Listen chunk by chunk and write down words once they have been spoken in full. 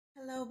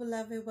Hello,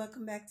 beloved.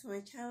 Welcome back to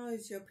my channel.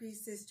 It's your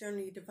Priestess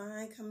Journey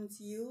Divine coming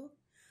to you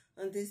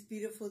on this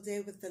beautiful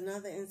day with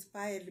another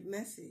inspired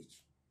message.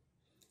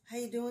 How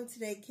you doing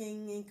today,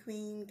 King and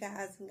Queen,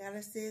 gods and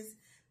goddesses,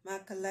 my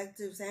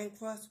collectives and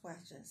cross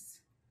watchers?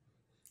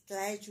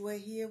 Glad you are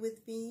here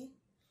with me.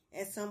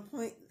 At some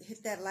point,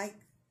 hit that like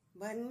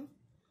button,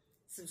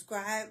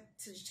 subscribe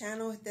to the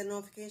channel, hit that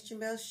notification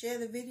bell, share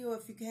the video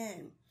if you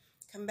can.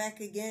 Come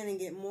back again and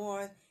get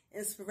more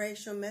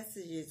inspirational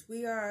messages.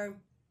 We are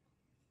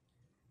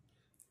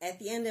at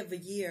the end of a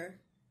year,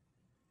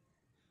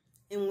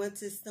 in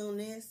winter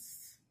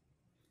stillness,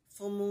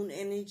 full moon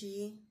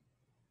energy,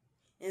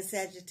 in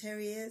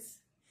Sagittarius.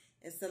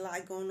 It's a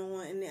lot going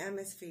on in the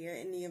atmosphere,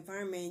 in the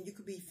environment. You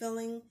could be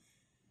feeling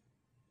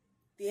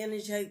the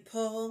energetic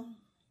pull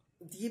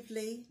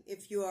deeply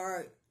if you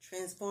are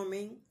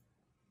transforming.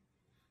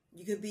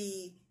 You could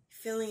be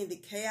feeling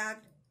the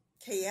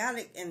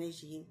chaotic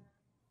energy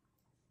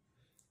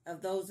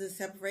of those in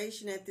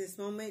separation at this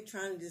moment,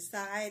 trying to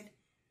decide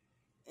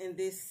in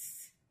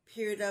this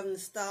period of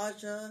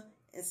nostalgia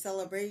and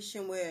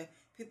celebration where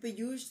people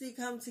usually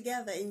come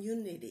together in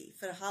unity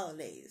for the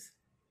holidays.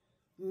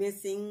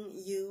 Missing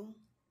you,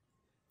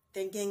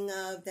 thinking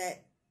of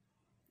that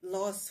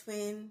lost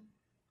twin,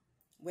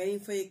 waiting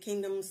for your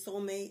kingdom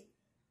soulmate,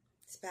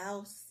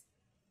 spouse.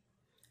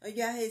 Or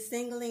you're out here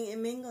singling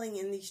and mingling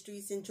in these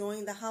streets,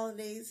 enjoying the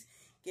holidays,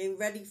 getting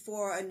ready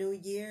for a new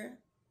year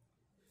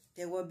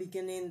that will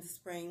begin in the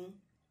spring.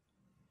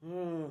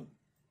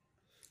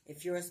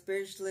 If you're a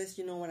spiritualist,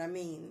 you know what I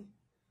mean.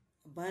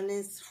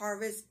 Abundance,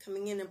 harvest,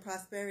 coming in and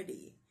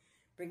prosperity,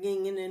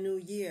 bringing in a new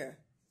year,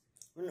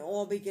 when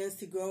all begins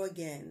to grow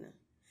again.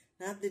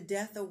 Not the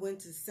death of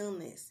winter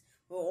stillness,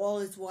 where all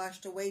is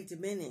washed away,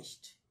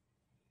 diminished,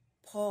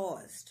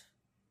 paused.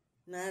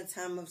 Not a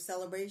time of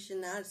celebration,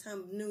 not a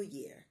time of new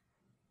year.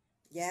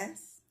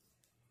 Yes?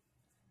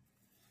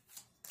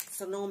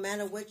 So no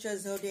matter what your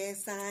zodiac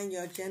sign,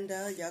 your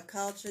gender, your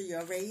culture,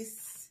 your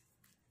race,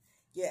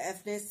 your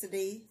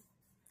ethnicity,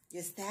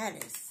 your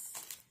status,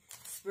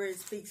 Spirit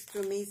speaks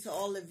through me to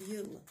all of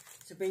you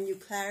to bring you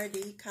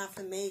clarity,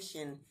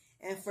 confirmation,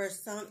 and for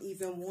some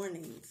even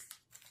warnings.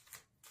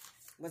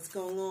 What's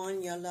going on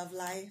in your love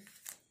life,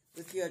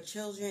 with your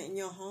children in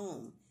your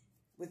home,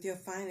 with your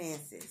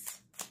finances,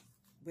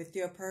 with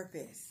your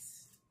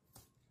purpose.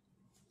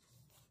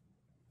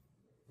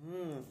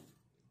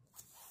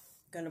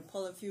 Gonna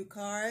pull a few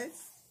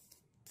cards.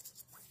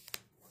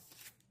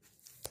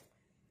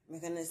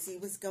 We're gonna see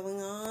what's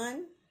going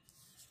on.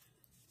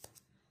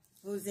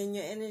 Who's in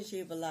your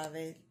energy,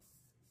 beloved?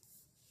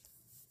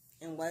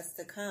 And what's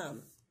to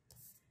come?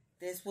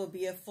 This will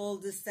be a full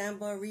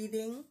December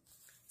reading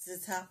to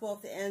top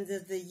off the end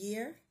of the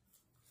year.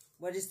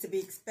 What is to be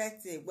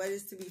expected? What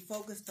is to be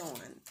focused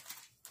on?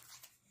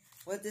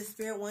 What the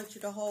Spirit wants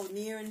you to hold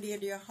near and dear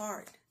to your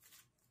heart?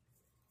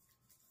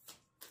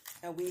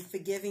 Are we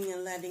forgiving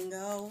and letting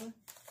go?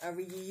 Are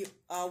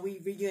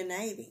we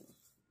reuniting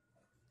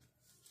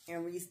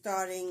and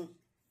restarting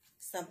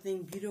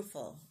something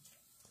beautiful?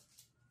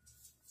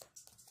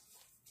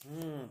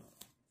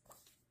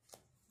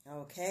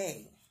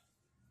 Okay.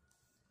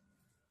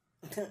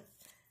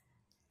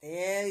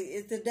 There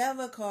is the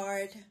Devil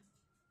card.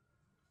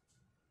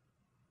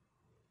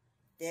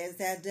 There's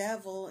that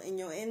devil in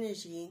your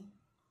energy.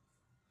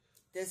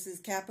 This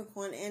is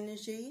Capricorn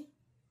energy.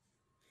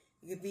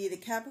 You could be the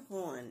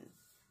Capricorn,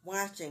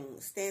 watching,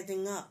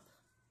 standing up,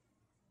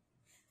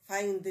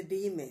 fighting the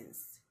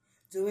demons,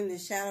 doing the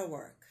shadow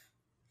work,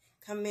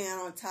 coming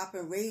out on top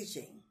and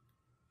raging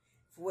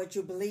for what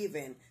you believe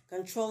in,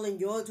 controlling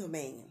your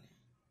domain.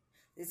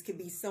 This could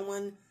be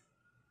someone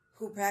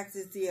who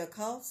practices the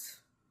occult,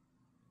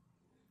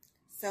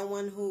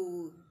 someone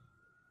who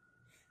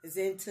is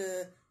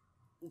into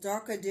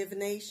darker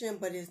divination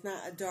but is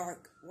not a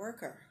dark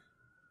worker,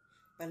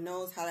 but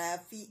knows how to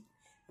have feet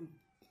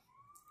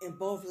in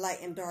both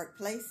light and dark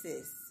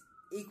places,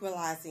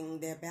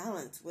 equalizing their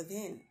balance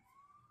within.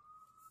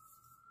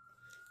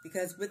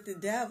 Because with the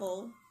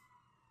devil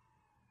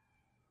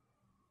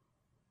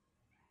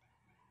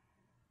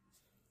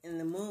and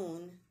the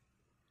moon,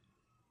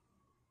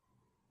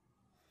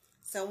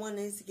 someone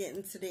needs to get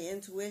into their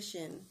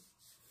intuition.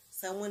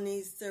 Someone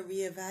needs to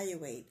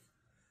reevaluate.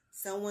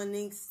 Someone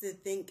needs to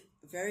think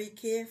very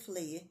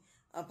carefully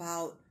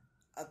about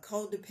a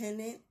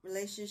codependent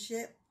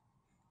relationship,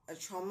 a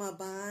trauma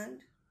bond,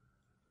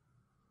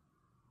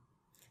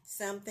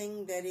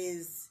 something that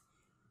is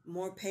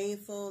more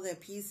painful than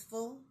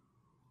peaceful,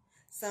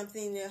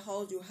 something that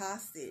holds you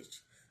hostage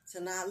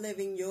to not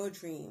living your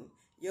dream,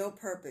 your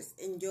purpose,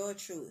 and your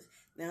truth.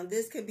 Now,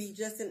 this could be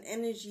just an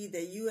energy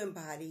that you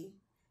embody,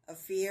 a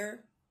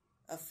fear,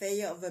 a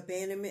failure of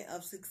abandonment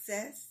of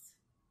success.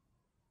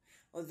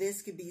 Or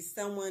this could be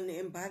someone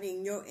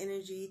embodying your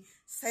energy,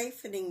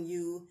 siphoning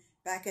you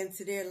back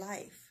into their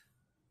life.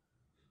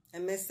 A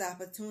missed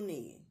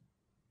opportunity.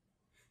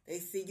 They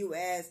see you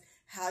as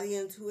highly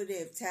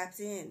intuitive, tapped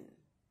in.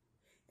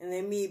 And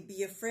they may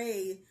be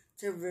afraid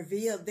to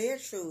reveal their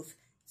truth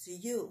to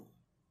you.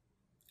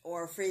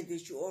 Or afraid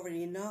that you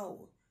already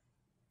know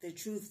the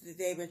truth that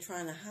they've been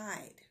trying to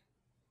hide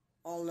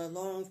all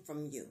along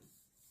from you.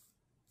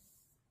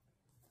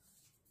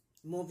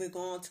 Moving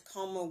on to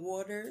calmer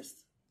waters,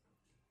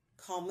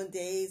 calmer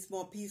days,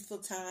 more peaceful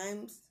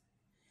times,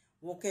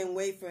 walking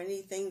away from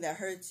anything that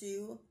hurts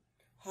you,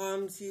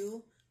 harms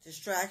you,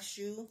 distracts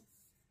you.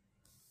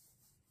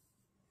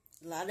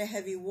 A lot of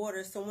heavy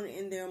water, someone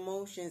in their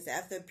emotions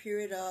after a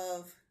period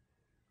of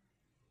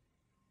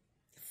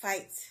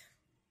fight,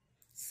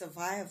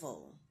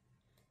 survival,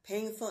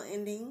 painful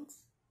endings,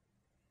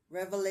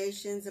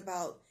 revelations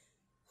about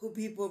who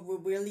people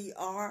really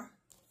are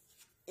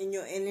in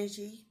your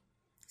energy,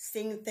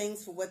 seeing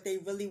things for what they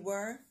really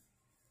were,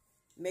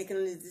 making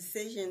a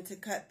decision to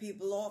cut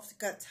people off, to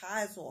cut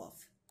ties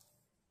off,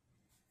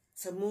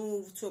 to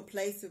move to a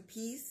place of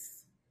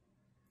peace,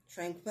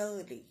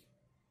 tranquility,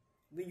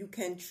 where you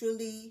can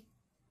truly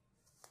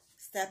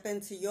step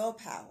into your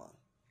power,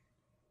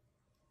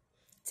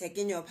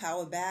 taking your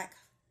power back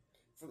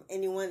from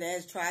anyone that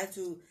has tried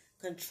to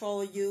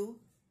control you,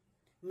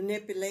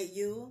 manipulate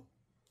you,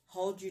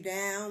 hold you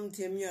down,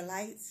 dim your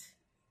lights.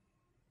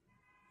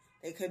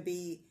 There could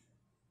be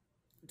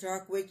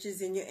dark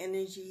witches in your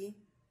energy,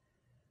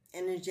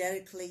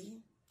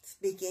 energetically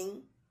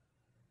speaking,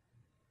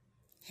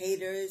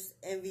 haters,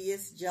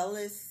 envious,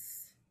 jealous,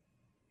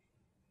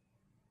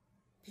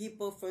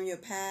 people from your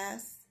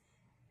past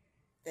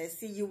that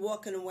see you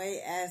walking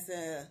away as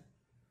a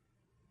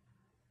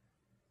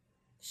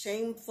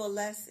shameful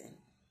lesson,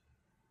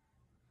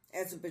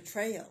 as a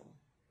betrayal,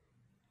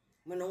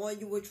 when all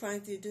you were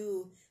trying to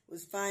do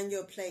was find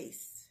your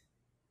place.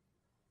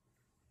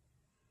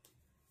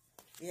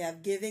 You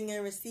have giving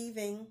and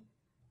receiving.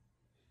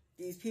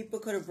 These people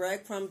could have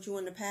breadcrumbed you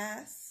in the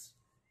past,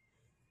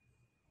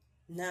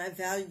 not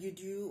valued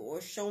you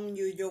or shown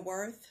you your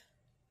worth.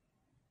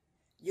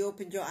 You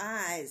opened your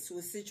eyes to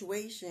a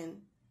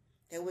situation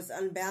that was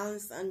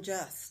unbalanced,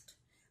 unjust,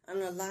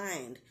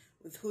 unaligned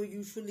with who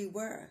you truly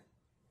were.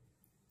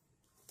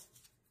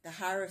 The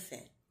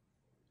Hierophant,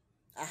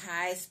 a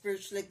high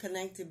spiritually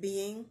connected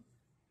being.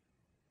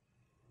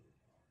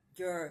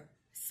 You're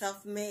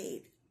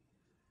self-made,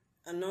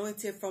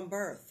 anointed from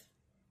birth,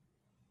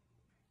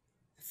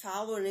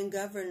 followed and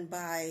governed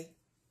by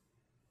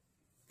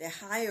the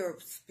higher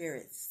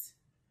spirits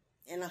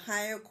in a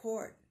higher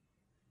court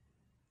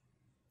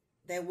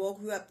that woke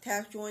you up,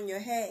 tapped you on your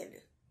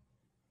head,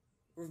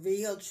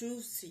 revealed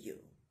truths to you.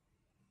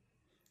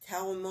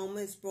 Tower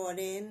moments brought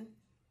in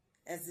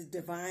as a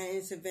divine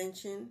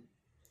intervention.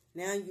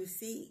 Now you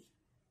see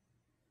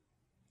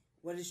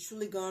what is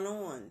truly going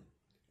on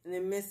in the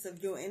midst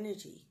of your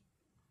energy,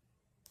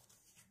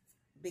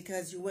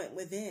 because you went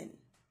within.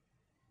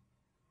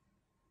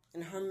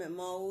 In hermit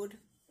mode,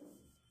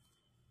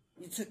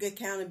 you took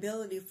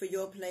accountability for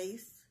your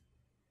place,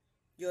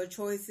 your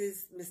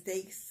choices,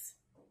 mistakes.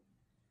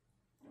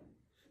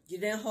 You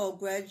didn't hold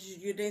grudges,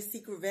 you didn't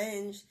seek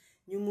revenge,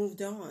 you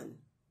moved on.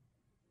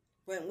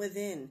 Went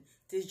within,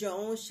 did your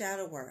own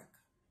shadow work.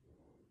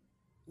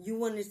 You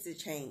wanted to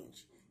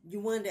change. You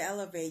wanted to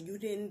elevate. You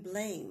didn't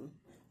blame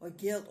or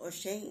guilt or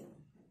shame.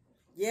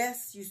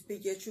 Yes, you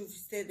speak your truth, you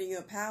stand in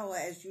your power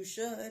as you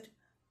should.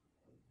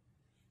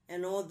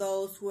 And all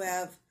those who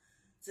have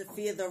to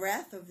fear the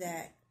wrath of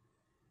that,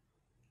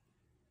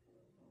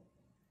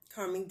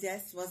 karmic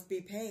debts must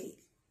be paid.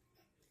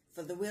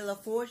 For the wheel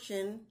of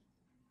fortune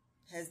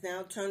has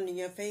now turned in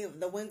your favor.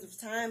 The winds of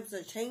times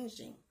are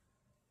changing.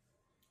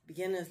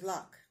 Beginner's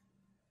luck.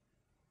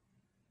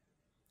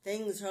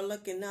 Things are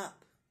looking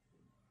up.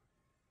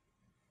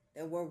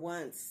 There were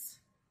once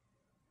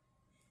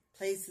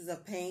places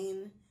of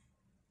pain,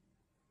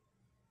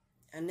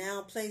 and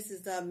now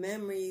places of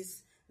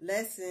memories,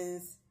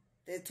 lessons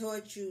that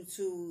taught you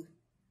to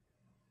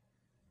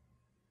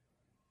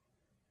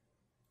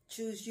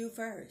choose you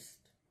first.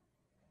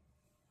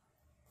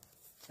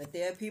 But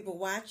there are people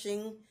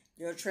watching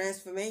your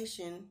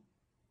transformation,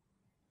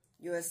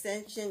 your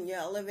ascension, your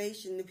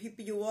elevation. The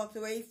people you walked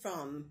away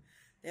from,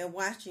 they're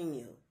watching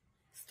you,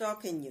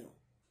 stalking you,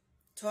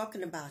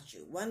 talking about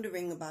you,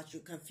 wondering about you,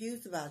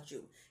 confused about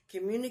you,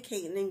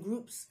 communicating in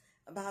groups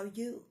about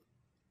you.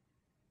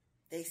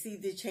 They see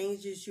the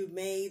changes you've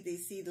made. They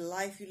see the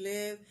life you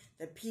live,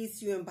 the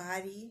peace you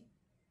embody.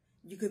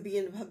 You could be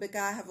in the public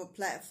eye, have a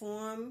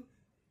platform.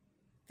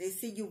 They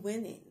see you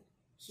winning,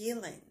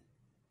 healing.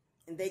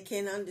 And they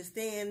can't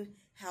understand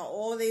how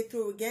all they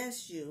threw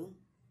against you,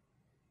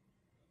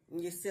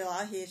 and you're still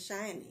out here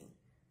shining,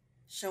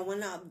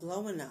 showing up,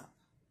 glowing up.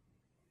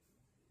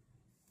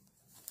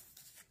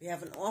 We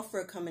have an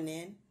offer coming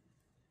in,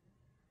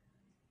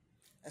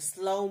 a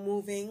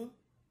slow-moving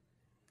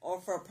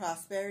offer of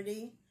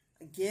prosperity,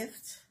 a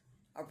gift,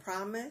 a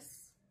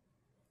promise,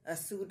 a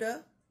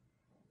suitor,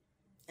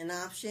 an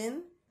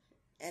option,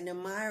 an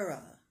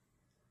admirer.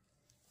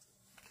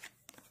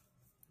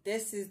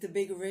 This is the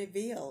big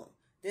reveal.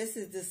 This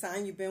is the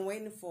sign you've been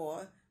waiting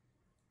for.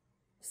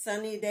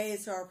 Sunny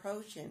days are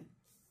approaching.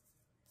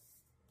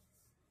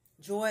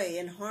 Joy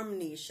and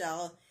harmony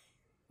shall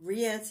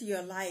re-enter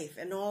your life,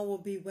 and all will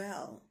be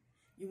well.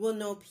 You will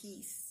know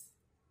peace.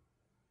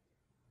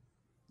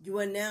 You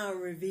are now a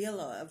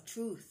revealer of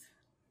truth.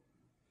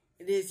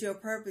 It is your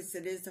purpose.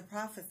 It is a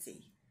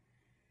prophecy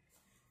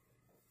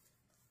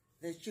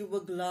that you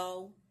will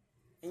glow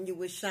and you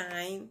will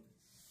shine.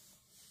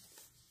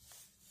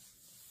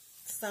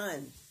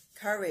 Sun,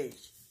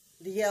 courage,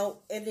 Leo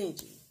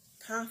energy,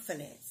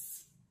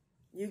 confidence.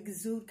 You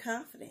exude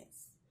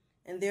confidence.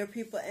 And there are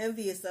people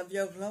envious of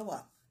your glow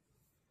up.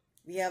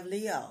 We have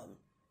Leo.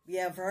 We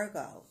have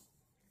Virgo.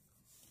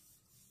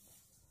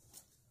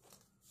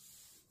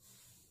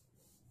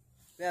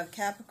 We have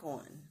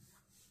Capricorn.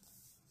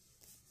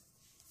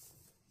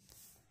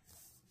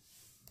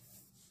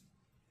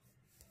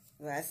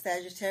 We have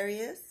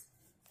Sagittarius.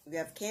 We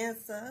have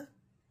Cancer,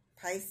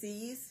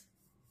 Pisces,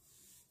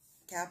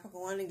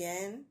 Capricorn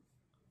again,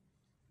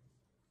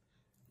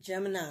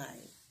 Gemini,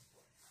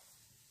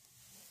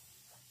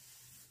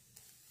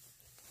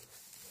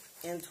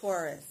 and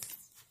Taurus.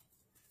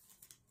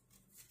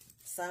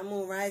 Sun,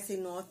 Moon,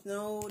 Rising, North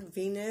Node,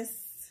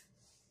 Venus,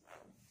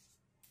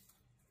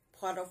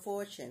 part of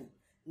fortune.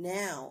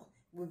 Now,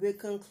 we will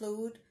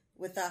conclude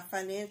with our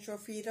financial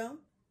freedom,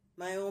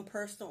 my own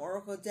personal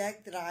oracle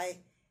deck that I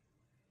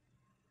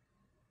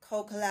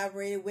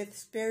co-collaborated with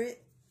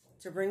Spirit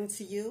to bring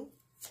to you.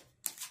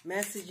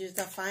 Messages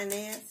of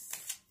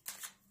finance,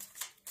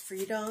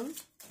 freedom,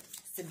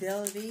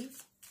 stability,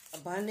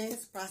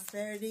 abundance,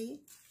 prosperity.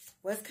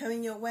 What's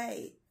coming your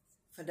way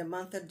for the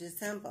month of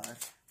December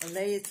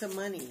related to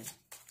money?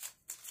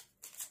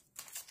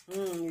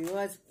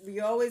 We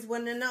always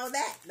want to know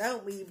that,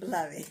 don't we,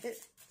 beloved?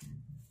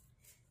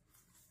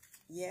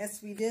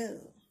 Yes, we do.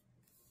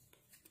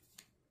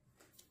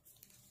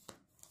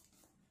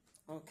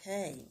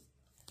 Okay.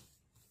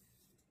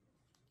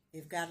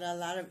 We've got a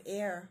lot of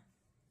air.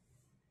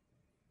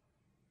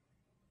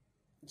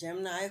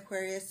 Gemini,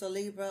 Aquarius, or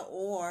Libra,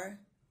 or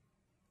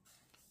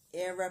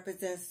air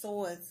represents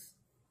swords,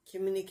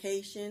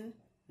 communication,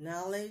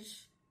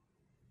 knowledge,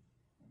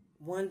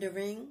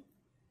 wondering,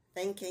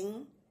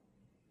 thinking,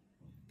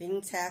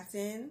 being tapped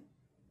in.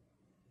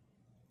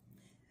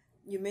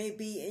 You may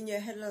be in your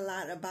head a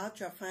lot about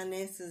your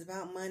finances,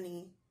 about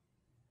money.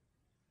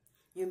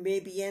 You may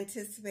be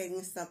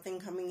anticipating something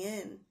coming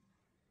in.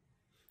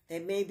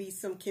 There may be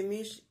some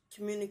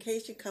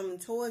communication coming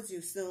towards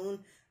you soon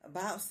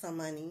about some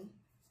money,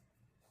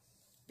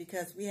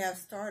 because we have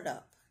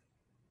startup.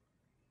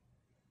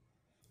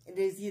 It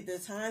is either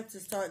time to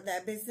start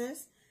that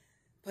business,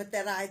 put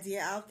that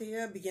idea out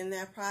there, begin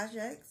that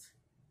project,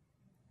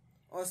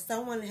 or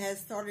someone has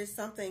started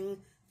something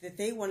that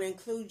they want to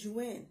include you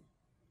in.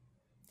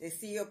 They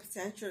see your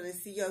potential, they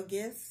see your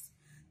gifts,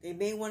 they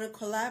may want to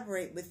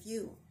collaborate with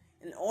you.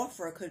 An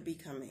offer could be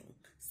coming,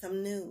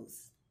 some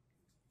news.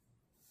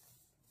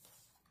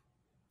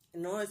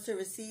 In order to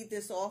receive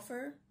this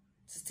offer,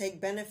 to take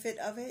benefit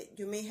of it,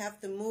 you may have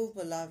to move,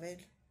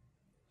 beloved,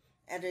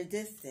 at a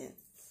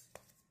distance.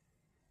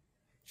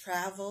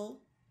 Travel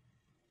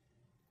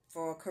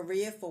for a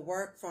career, for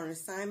work, for an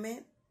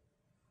assignment.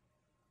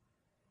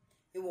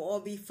 It will all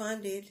be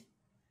funded.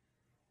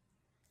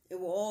 It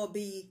will all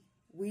be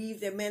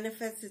weaved and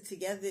manifested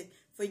together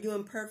for you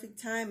in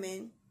perfect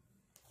timing.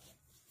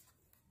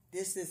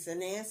 This is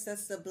an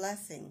ancestor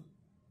blessing.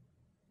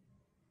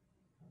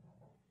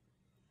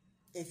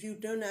 If you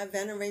do not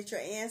venerate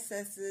your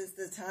ancestors,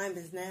 the time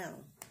is now.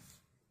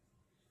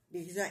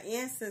 Because your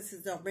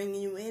ancestors are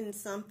bringing you in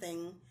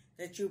something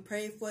that you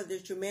prayed for,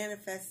 that you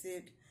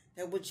manifested,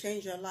 that will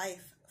change your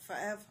life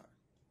forever.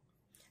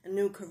 A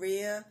new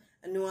career,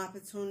 a new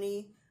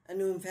opportunity, a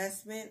new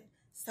investment,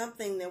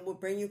 something that will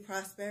bring you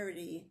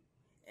prosperity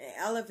and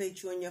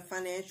elevate you in your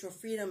financial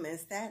freedom and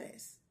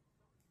status.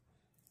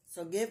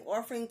 So give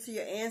offering to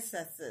your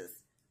ancestors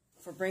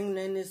for bringing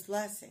in this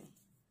blessing.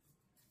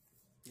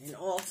 An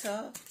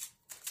altar,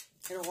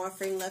 an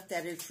offering left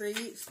at a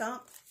tree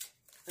stump,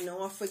 an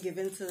offering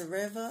given to the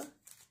river,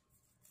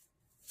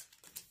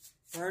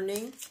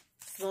 burning,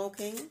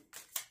 smoking,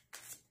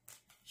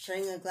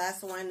 sharing a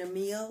glass of wine, a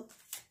meal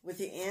with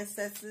your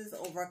ancestors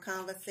over a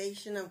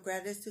conversation of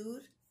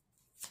gratitude.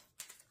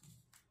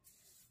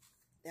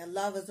 That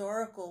Lover's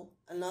Oracle,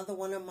 another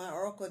one of my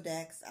oracle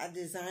decks I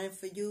designed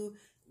for you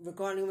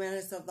regarding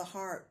matters of the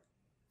heart,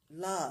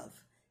 love,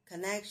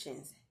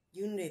 connections,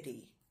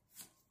 unity.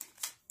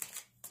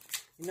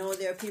 You know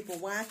there are people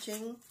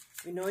watching.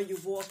 You know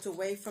you've walked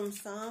away from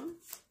some.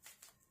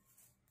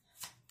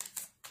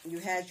 You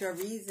had your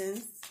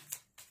reasons.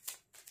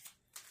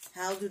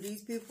 How do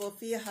these people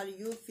feel? How do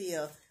you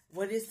feel?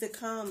 What is to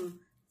come?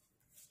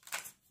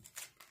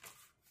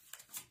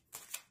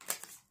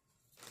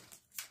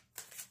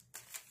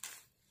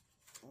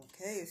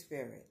 Okay,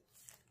 Spirit.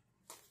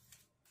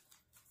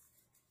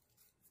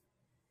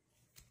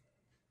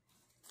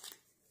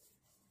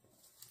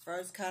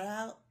 First cut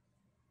out.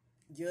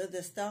 You're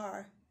the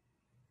star.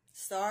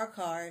 Star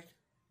card.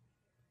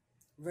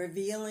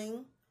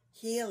 Revealing,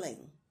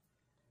 healing,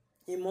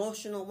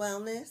 emotional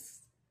wellness.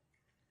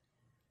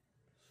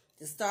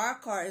 The star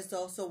card is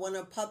also one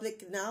of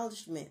public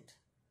acknowledgement,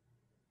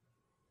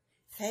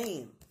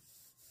 fame,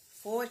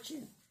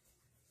 fortune.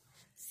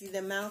 See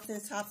the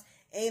mountaintops.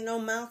 Ain't no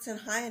mountain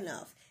high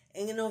enough.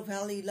 Ain't no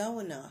valley low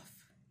enough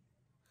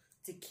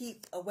to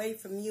keep away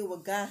from you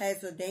what God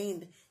has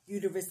ordained you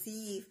to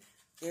receive.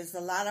 There's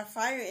a lot of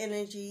fire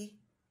energy,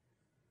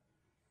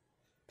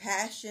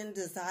 passion,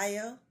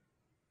 desire,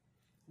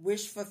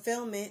 wish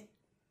fulfillment,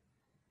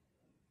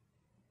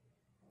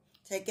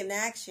 taking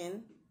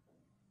action.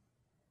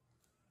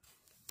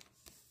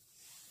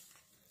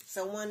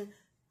 Someone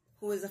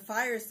who is a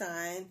fire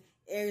sign,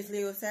 Aries,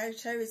 Leo,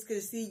 Sagittarius,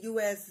 could see you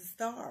as a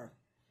star,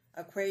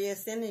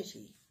 Aquarius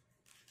energy.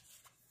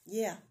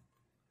 Yeah.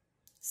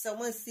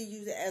 Someone see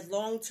you as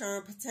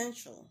long-term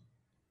potential.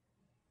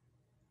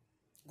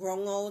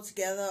 Growing old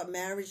together, a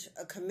marriage,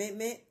 a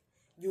commitment.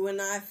 You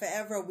and I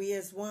forever, we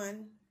as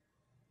one.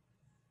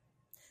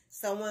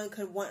 Someone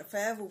could want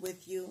forever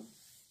with you.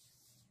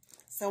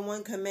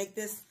 Someone could make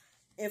this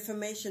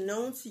information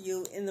known to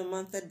you in the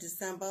month of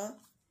December,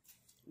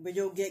 where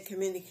you'll get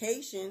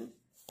communication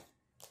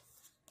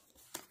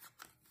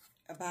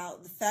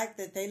about the fact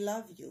that they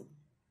love you.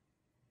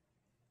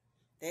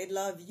 They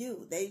love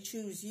you. They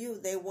choose you.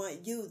 They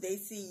want you. They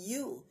see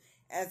you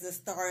as a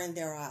star in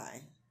their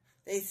eye.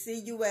 They see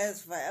you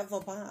as forever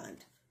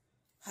bond.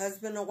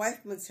 Husband or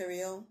wife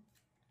material.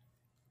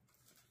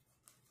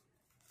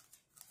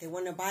 They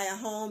want to buy a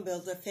home,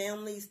 build a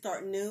family,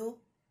 start new,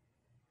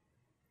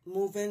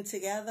 move in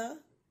together,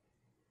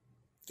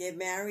 get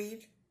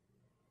married.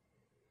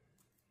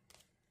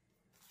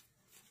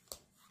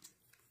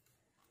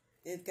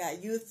 They've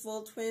got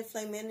youthful twin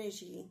flame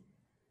energy.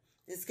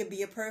 This could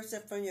be a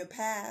person from your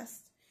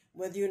past,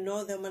 whether you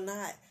know them or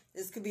not.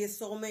 This could be a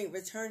soulmate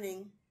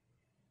returning,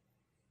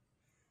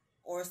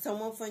 or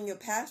someone from your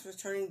past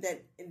returning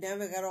that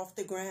never got off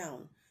the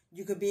ground.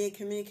 You could be in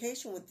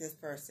communication with this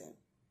person.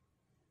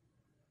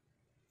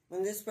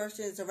 When this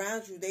person is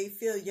around you, they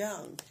feel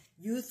young,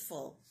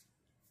 youthful.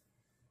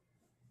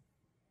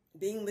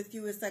 Being with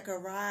you is like a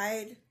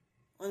ride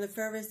on the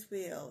Ferris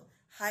wheel,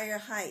 higher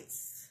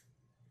heights.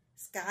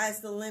 Sky's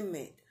the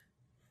limit.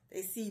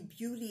 They see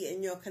beauty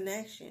in your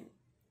connection.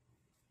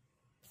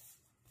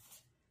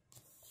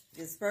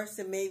 This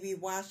person may be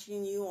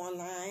watching you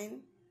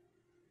online.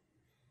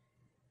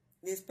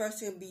 This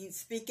person could be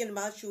speaking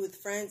about you with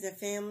friends and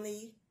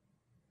family.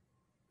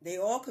 They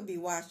all could be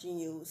watching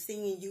you,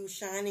 seeing you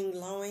shining,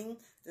 glowing,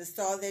 the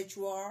star that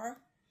you are.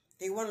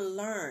 They want to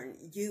learn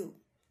you.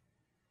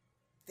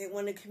 They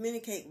want to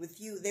communicate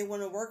with you. They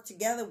want to work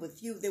together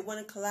with you. They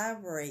want to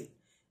collaborate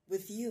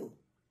with you.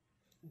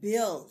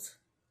 Build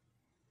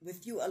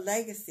with you a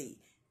legacy,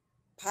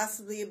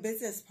 possibly a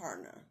business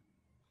partner.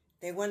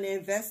 They want to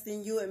invest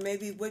in you and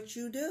maybe what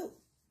you do.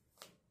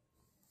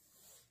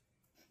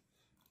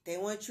 They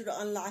want you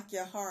to unlock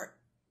your heart.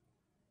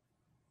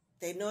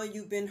 They know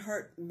you've been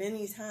hurt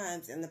many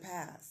times in the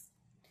past.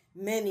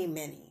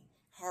 Many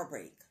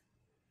heartbreak.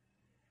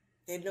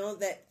 They know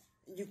that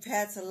you've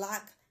had to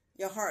lock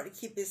your heart to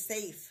keep it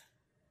safe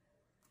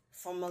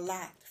from a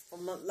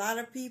lot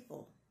of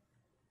people.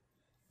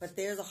 But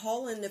there's a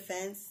hole in the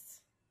fence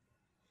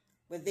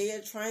where they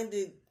are trying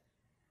to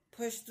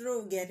push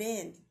through, get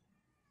in,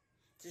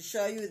 to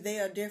show you they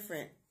are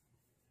different.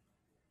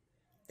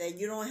 That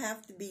you don't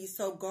have to be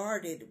so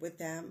guarded with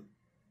them.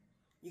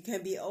 You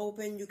can be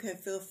open, you can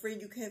feel free,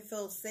 you can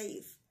feel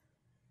safe.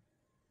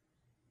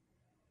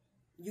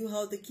 You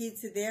hold the key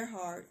to their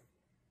heart.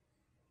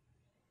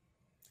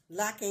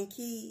 Lock and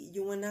key,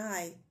 you and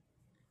I,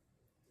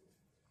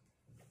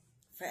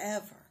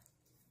 forever.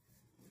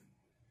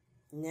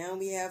 Now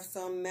we have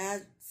some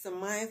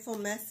mindful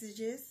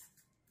messages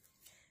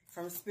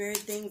from Spirit,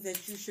 things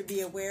that you should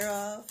be aware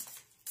of,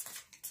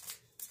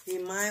 be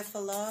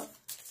mindful of,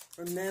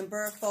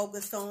 remember,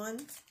 focus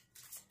on,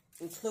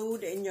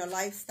 include in your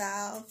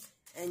lifestyle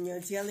and your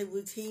daily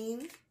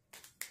routine.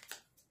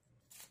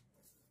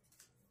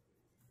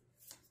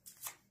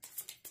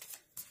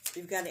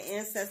 We've got an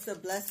ancestor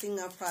blessing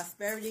of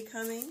prosperity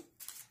coming.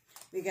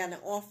 We got an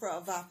offer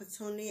of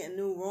opportunity, a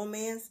new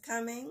romance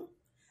coming,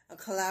 a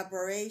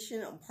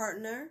collaboration, a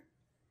partner.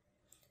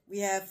 We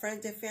have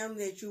friends and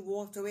family that you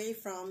walked away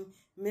from,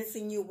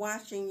 missing you,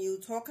 watching you,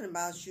 talking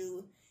about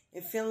you,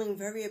 and feeling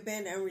very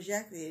abandoned and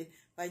rejected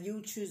by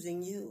you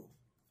choosing you.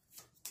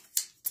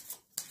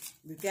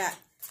 We got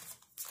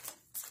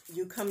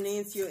you coming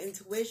into your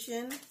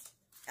intuition,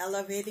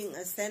 elevating,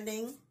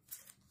 ascending,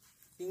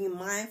 being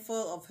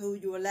mindful of who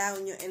you allow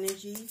in your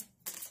energy,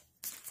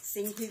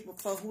 seeing people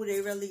for who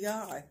they really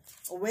are,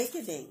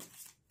 awakening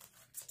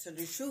to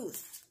the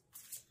truth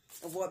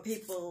of what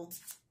people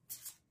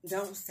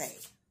don't say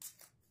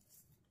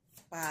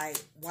by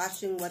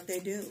watching what they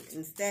do.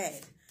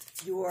 Instead,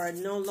 you are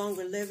no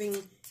longer living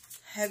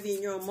heavy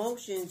in your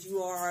emotions.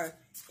 You are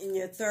in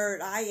your third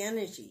eye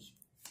energy,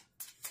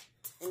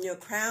 in your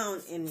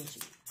crown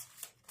energy.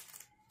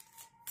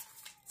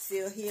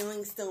 Still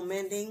healing, still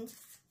mending,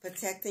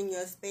 protecting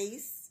your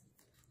space,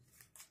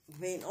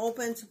 being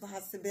open to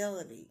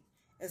possibility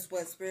is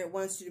what Spirit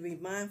wants you to be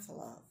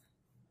mindful of.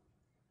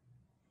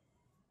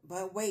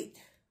 But wait,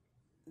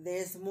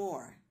 there's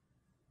more.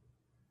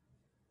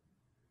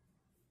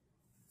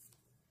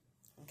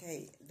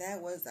 Okay,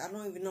 that was, I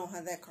don't even know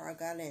how that card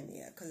got in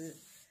there.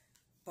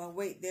 But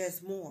wait,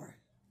 there's more.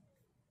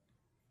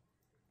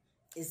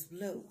 It's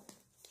blue.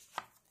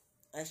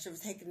 I should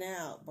have taken it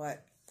out,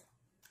 but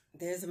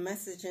there's a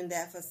message in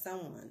that for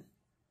someone.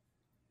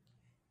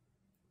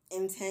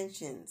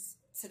 Intentions.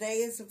 Today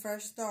is the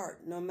first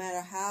start, no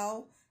matter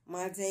how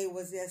my day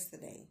was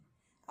yesterday.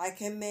 I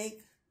can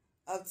make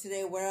of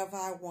today whatever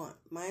I want.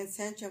 My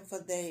intention for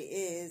the day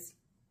is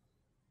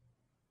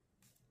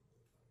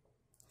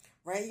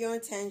write your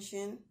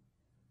intention.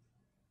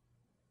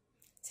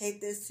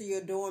 Take this to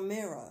your door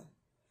mirror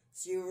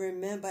so you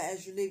remember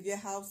as you leave your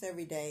house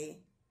every day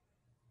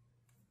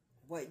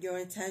what you're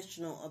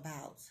intentional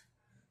about.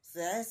 So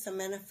that's a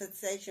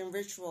manifestation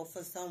ritual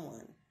for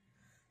someone.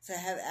 So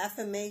have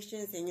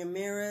affirmations in your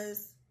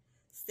mirrors,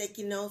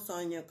 sticky notes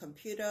on your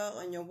computer,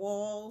 on your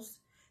walls,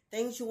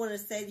 things you want to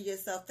say to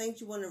yourself, things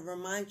you want to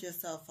remind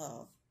yourself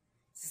of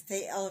to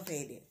stay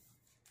elevated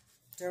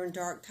during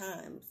dark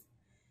times.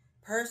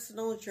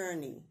 Personal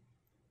journey.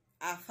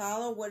 I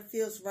follow what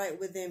feels right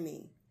within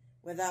me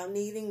without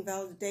needing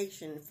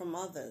validation from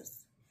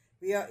others.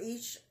 We are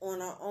each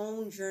on our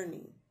own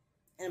journey,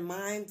 and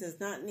mine does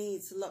not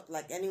need to look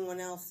like anyone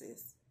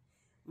else's.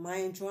 My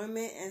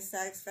enjoyment and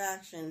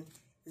satisfaction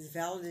is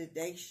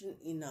validation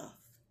enough.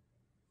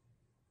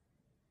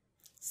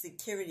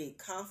 Security,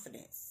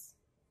 confidence,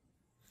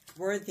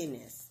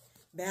 worthiness,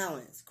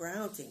 balance,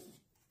 grounding.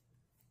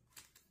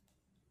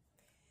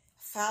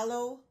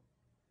 Follow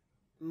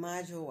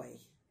my joy.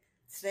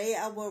 Today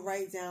I will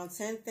write down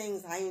 10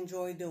 things I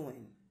enjoy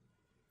doing.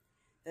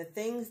 The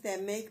things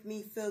that make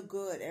me feel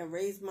good and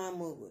raise my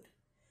mood.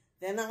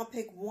 Then I'll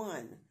pick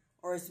one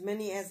or as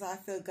many as I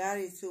feel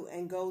guided to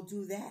and go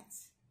do that.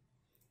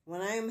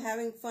 When I am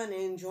having fun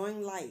and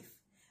enjoying life,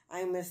 I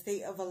am in a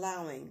state of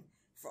allowing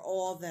for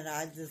all that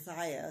I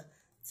desire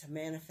to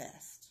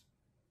manifest.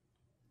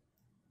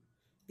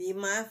 Be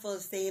mindful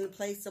of staying in a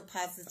place of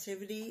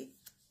positivity,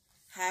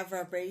 high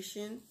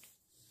vibration,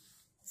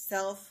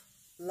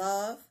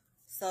 self-love,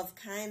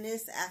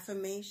 self-kindness,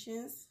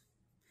 affirmations.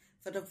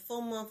 For the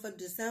full month of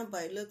December,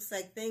 it looks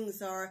like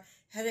things are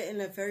headed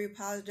in a very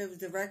positive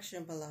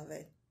direction,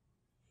 beloved.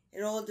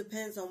 It all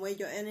depends on where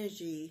your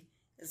energy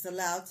is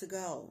allowed to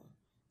go,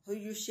 who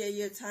you share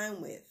your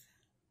time with,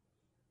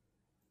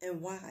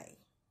 and why.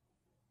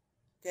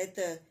 That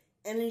the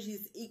energy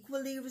is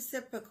equally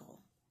reciprocal,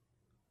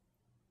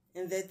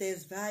 and that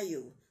there's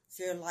value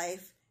to your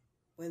life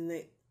when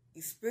the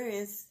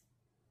experience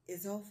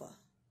is over.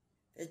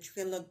 That you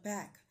can look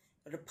back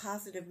with a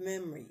positive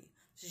memory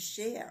to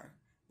share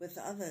with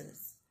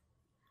others.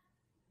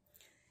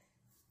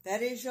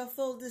 That is your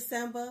full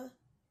December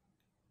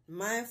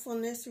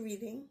mindfulness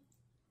reading.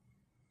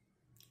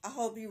 I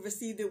hope you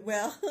received it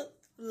well.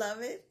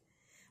 Love it.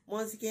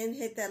 Once again,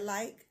 hit that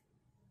like.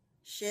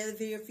 Share the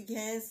video if you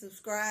can.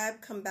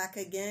 Subscribe. Come back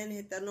again.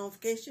 Hit that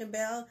notification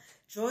bell.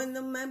 Join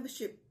the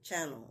membership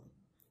channel.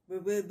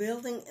 We're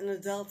building and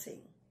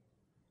adulting.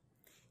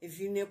 If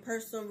you need a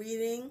personal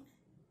reading,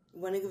 you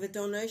want to give a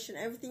donation,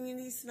 everything you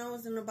need to know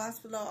is in the box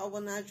below. I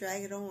will not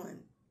drag it on.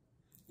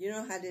 You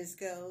know how this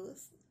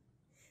goes.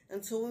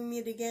 Until we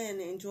meet again,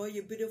 enjoy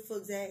your beautiful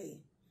day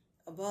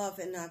above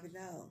and not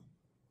below.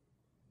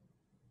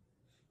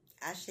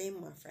 Ashe,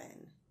 my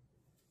friend.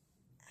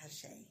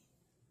 Ashe.